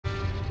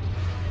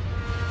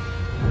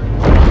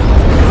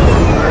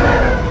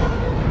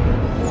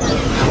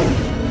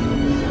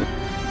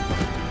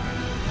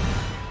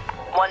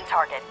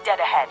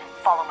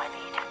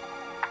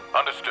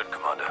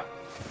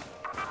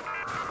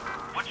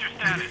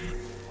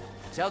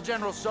Tell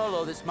General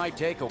Solo this might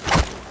take a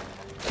while.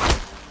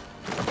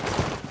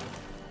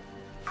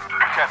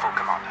 Careful,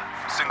 Commander.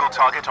 Single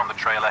target on the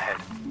trail ahead.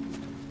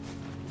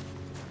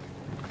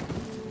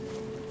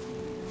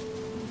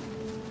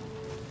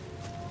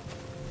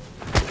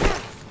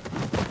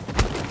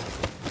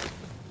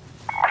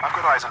 I've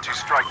got eyes on 2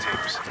 strike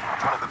teams.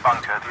 One at the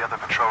bunker, the other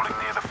patrolling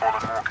near the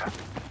fallen walker.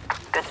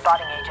 Good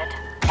spotting, Agent.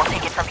 We'll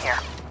take it from here.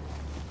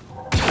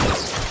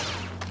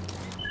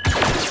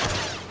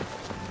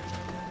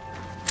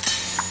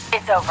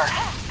 It's over.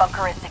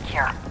 Bunker is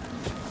secure.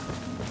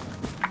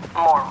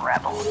 More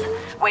rebels.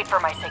 Wait for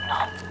my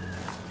signal.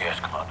 Yes,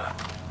 Commander.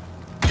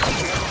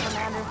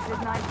 Commander,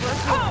 good night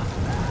working.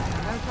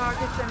 No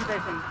targets in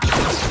vision.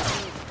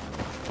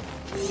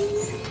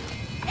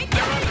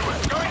 They're under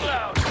us! Going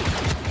loud!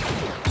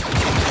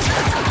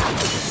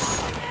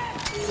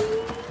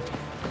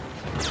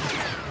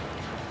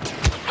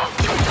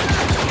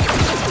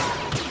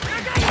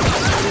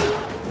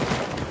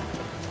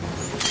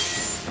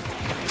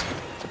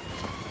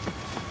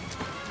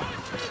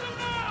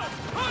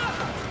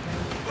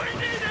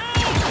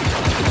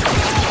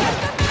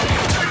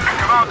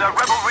 Commander,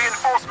 rebel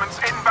reinforcements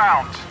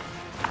inbound.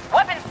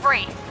 Weapons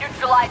free.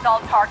 Neutralize all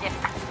targets.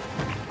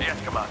 Yes,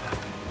 Commander.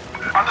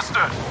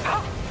 Understood.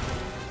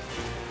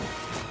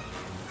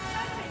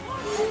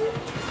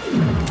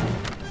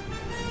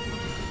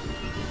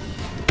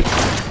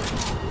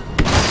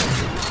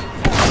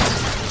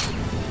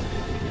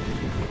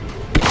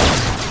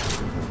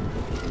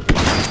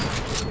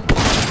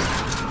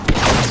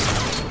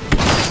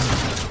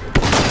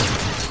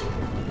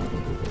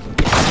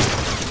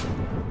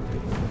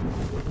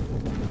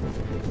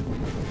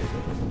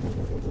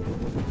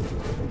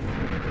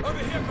 Over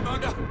here,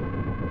 Commander!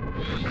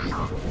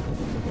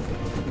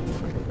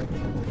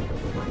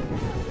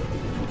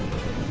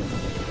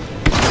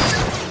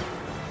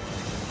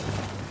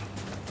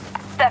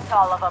 That's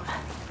all of them.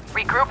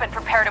 Regroup and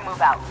prepare to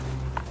move out.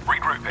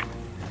 Regrouping.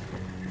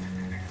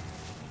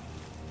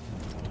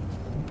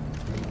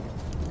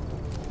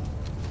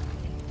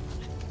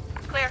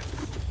 Clear.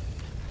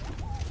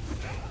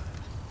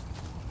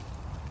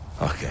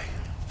 Okay,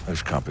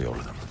 those can't be all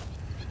of them.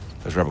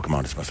 Those rebel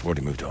commanders must have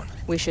already moved on.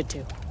 We should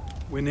too.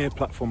 We're near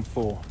platform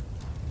 4.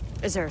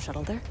 Is there a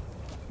shuttle there?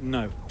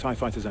 No, TIE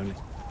fighters only.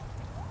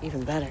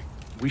 Even better.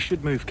 We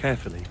should move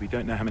carefully. We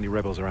don't know how many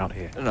rebels are out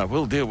here. No,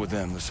 we'll deal with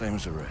them the same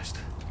as the rest.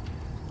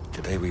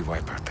 Today we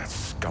wipe out that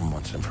scum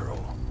once and for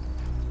all.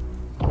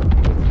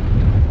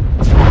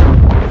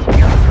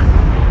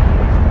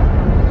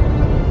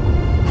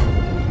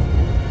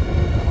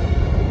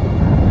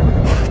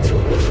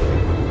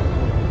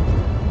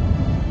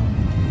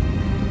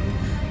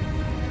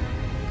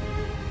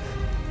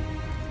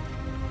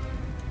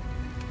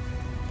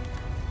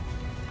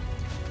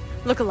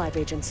 Look alive,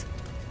 agents.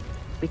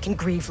 We can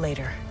grieve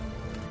later.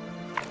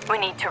 We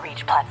need to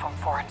reach Platform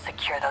 4 and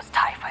secure those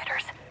TIE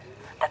fighters.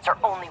 That's our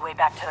only way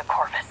back to the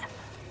Corvus.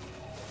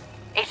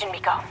 Agent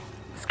Miko,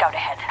 scout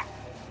ahead.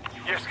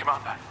 Yes,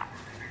 Commander.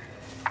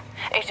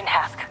 Agent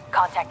Hask,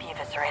 contact the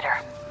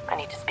Eviscerator. I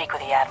need to speak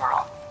with the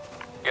Admiral.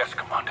 Yes,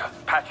 Commander.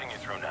 Patching you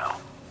through now.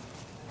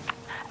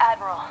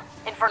 Admiral,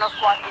 Inferno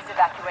Squad is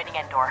evacuating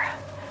Endor.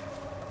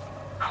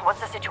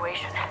 What's the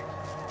situation?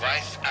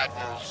 Vice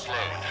Admiral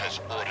Sloan has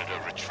ordered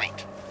a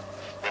retreat.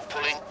 We're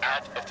pulling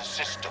out of the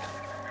system.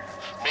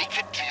 Make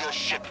it to your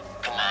ship,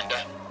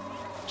 Commander.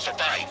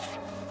 Survive.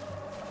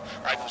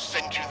 I will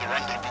send you the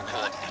rendezvous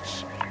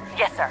coordinates.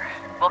 Yes, sir.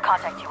 We'll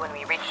contact you when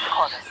we reach the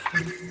Corvus.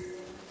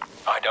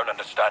 I don't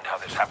understand how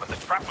this happened.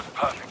 The trap was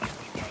perfect.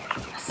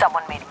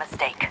 Someone made a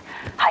mistake.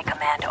 High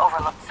Command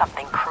overlooked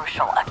something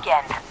crucial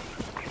again.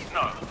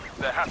 No,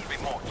 there has to be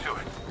more to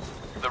it.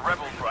 The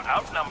rebels were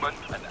outnumbered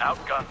and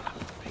outgunned.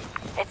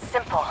 It's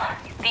simple.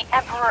 The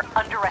Emperor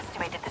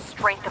underestimated the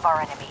strength of our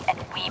enemy, and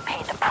we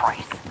paid the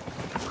price.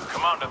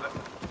 Commander,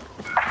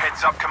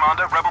 Heads up,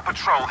 Commander. Rebel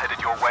patrol headed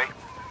your way.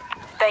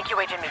 Thank you,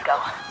 Agent Miko.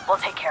 We'll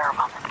take care of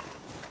them.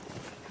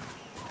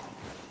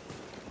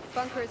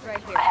 Bunker is right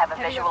here. I have a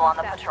visual on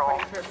the patrol.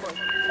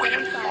 We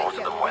can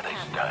slaughter them where they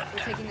stand. We're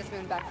taking this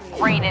moon back from the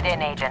Rein it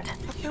in, Agent.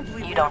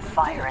 You don't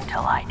fire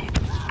until I do.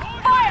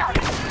 Fire!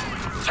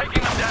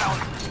 Taking them down!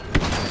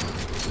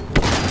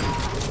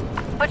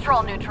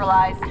 Patrol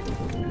neutralized.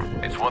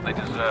 It's what they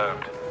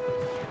deserved.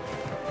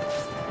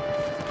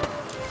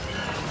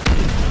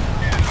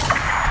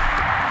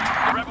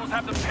 The rebels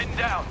have them pinned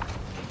down.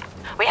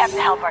 We have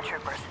to help our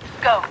troopers.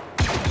 Go.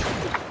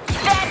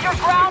 Stand your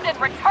ground and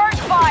return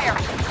fire!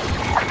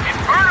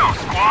 Inferno,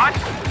 squad!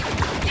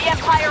 The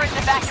Empire is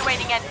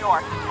evacuating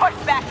Endor. Push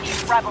back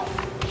these rebels.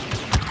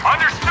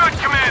 Understood,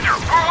 Commander.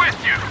 We're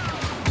with you.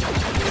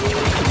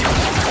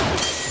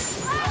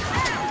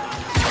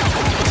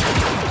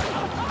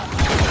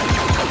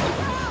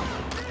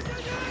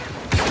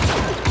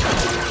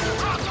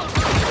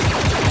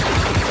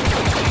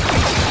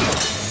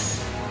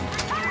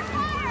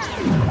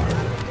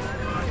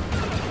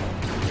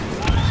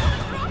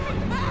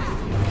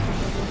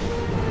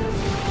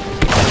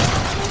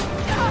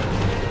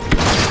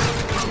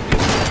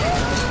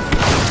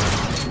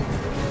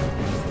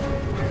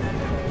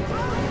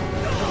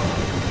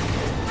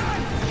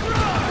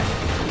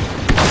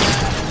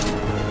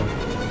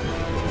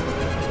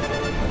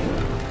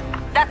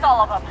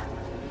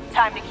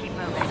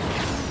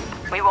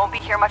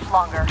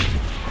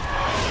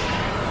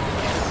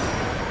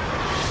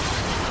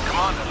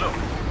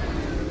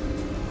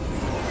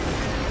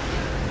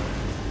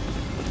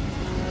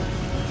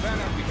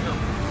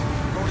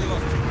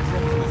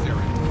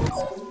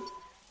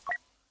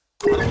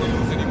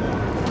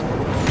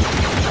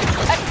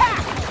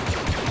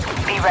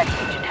 ready,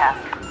 Agent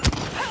Task.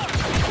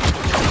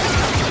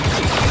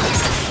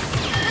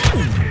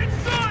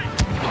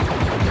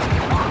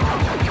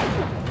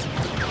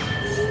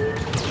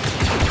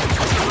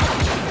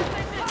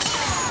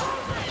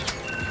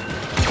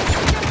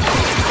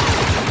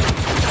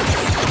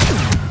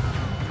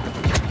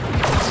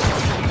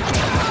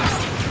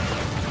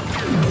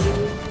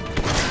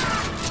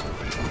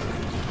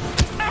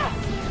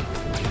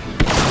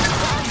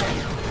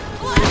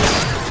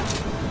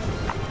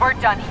 We're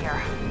done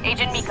here.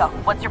 Agent Miko,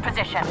 what's your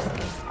position?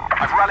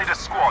 I've rallied a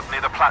squad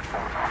near the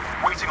platform,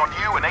 waiting on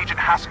you and Agent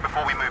Hask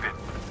before we move in.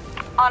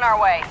 On our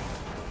way.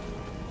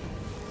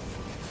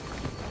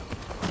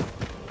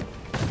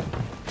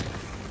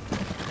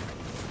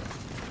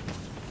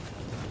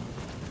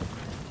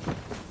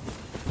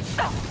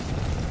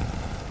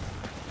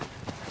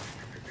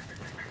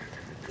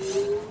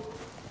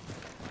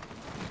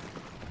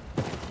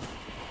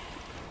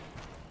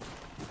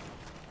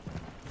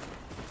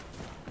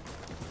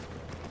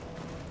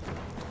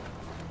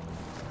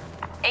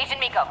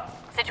 Agent Miko,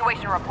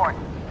 situation report.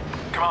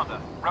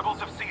 Commander, rebels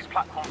have seized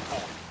Platform 4.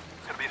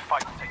 It's gonna be a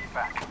fight to take it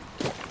back.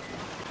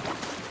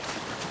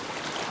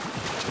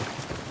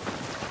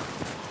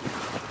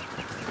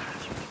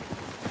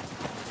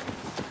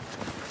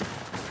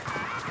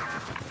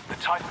 The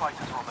TIE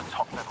fighters are on the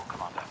top level,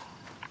 Commander.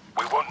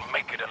 We won't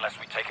make it unless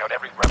we take out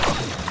every rebel.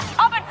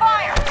 Open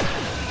fire!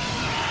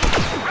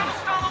 Rebel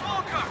Star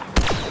Walker!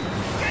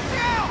 Get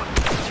down!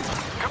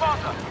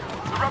 Commander,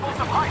 the rebels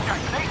have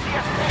hijacked an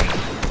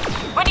ATST!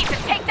 We need to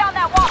take down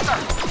that walker!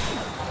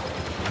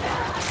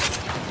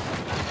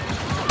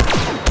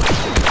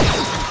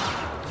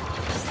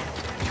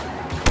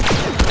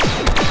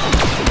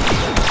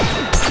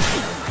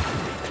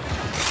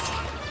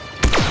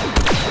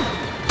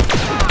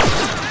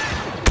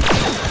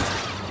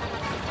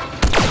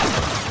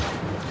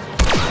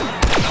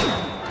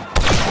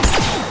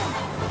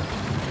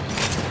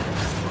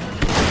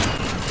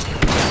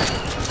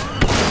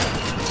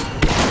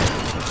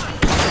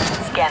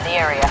 Scan the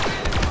area.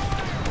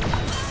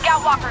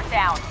 Scout walker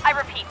down. I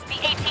repeat, the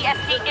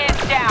ATST is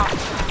down.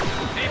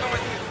 Even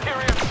with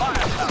superior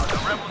firepower, the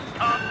rebels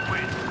can't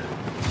win.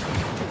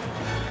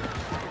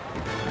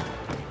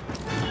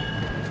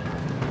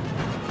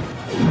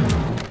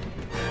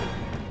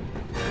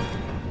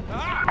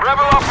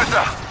 Rebel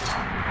officer!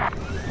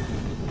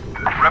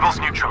 Rebels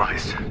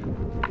neutralized.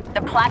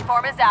 The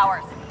platform is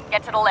ours.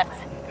 Get to the lift.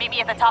 Meet me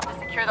at the top to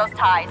secure those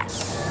ties.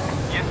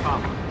 Yes,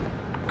 ma'am.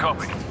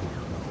 Copy.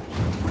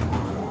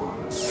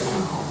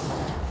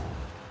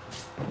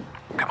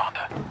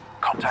 Commander,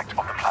 contact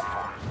on the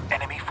platform.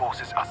 Enemy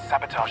forces are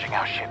sabotaging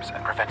our ships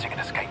and preventing an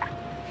escape.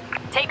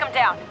 Take them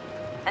down.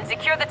 And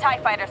secure the TIE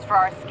fighters for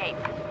our escape.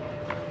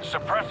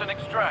 Suppress and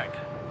extract.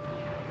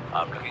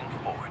 I'm looking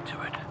forward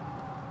to it.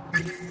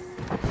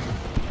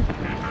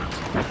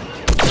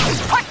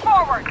 Push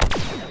forward!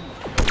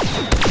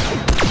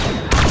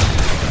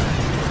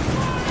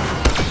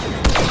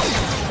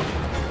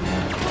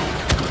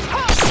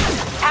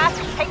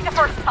 Task, take the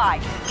first tie.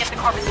 Get the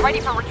Corvus ready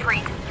for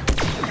retreat.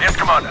 Yes,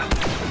 Commander.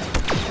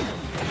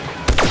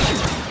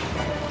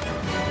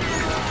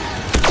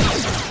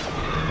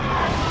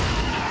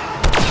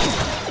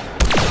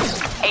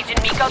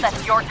 Agent Miko,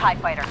 that's your TIE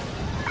fighter.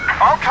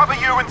 I'll cover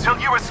you until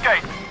you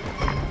escape.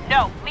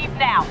 No, leave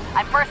now.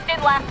 I'm first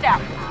in, last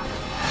out.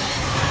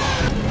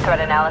 Threat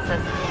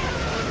analysis.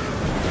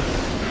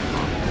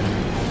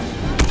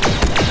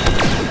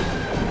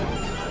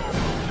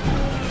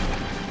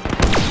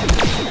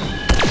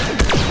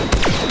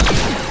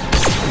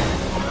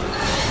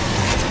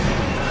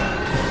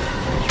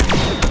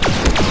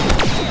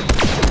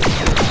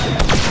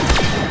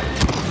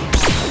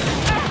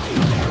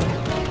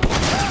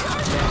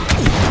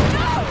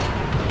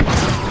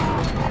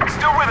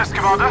 Still with us,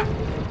 Commander?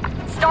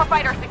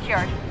 Starfighter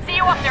secured. See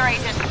you up there,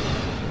 Agent.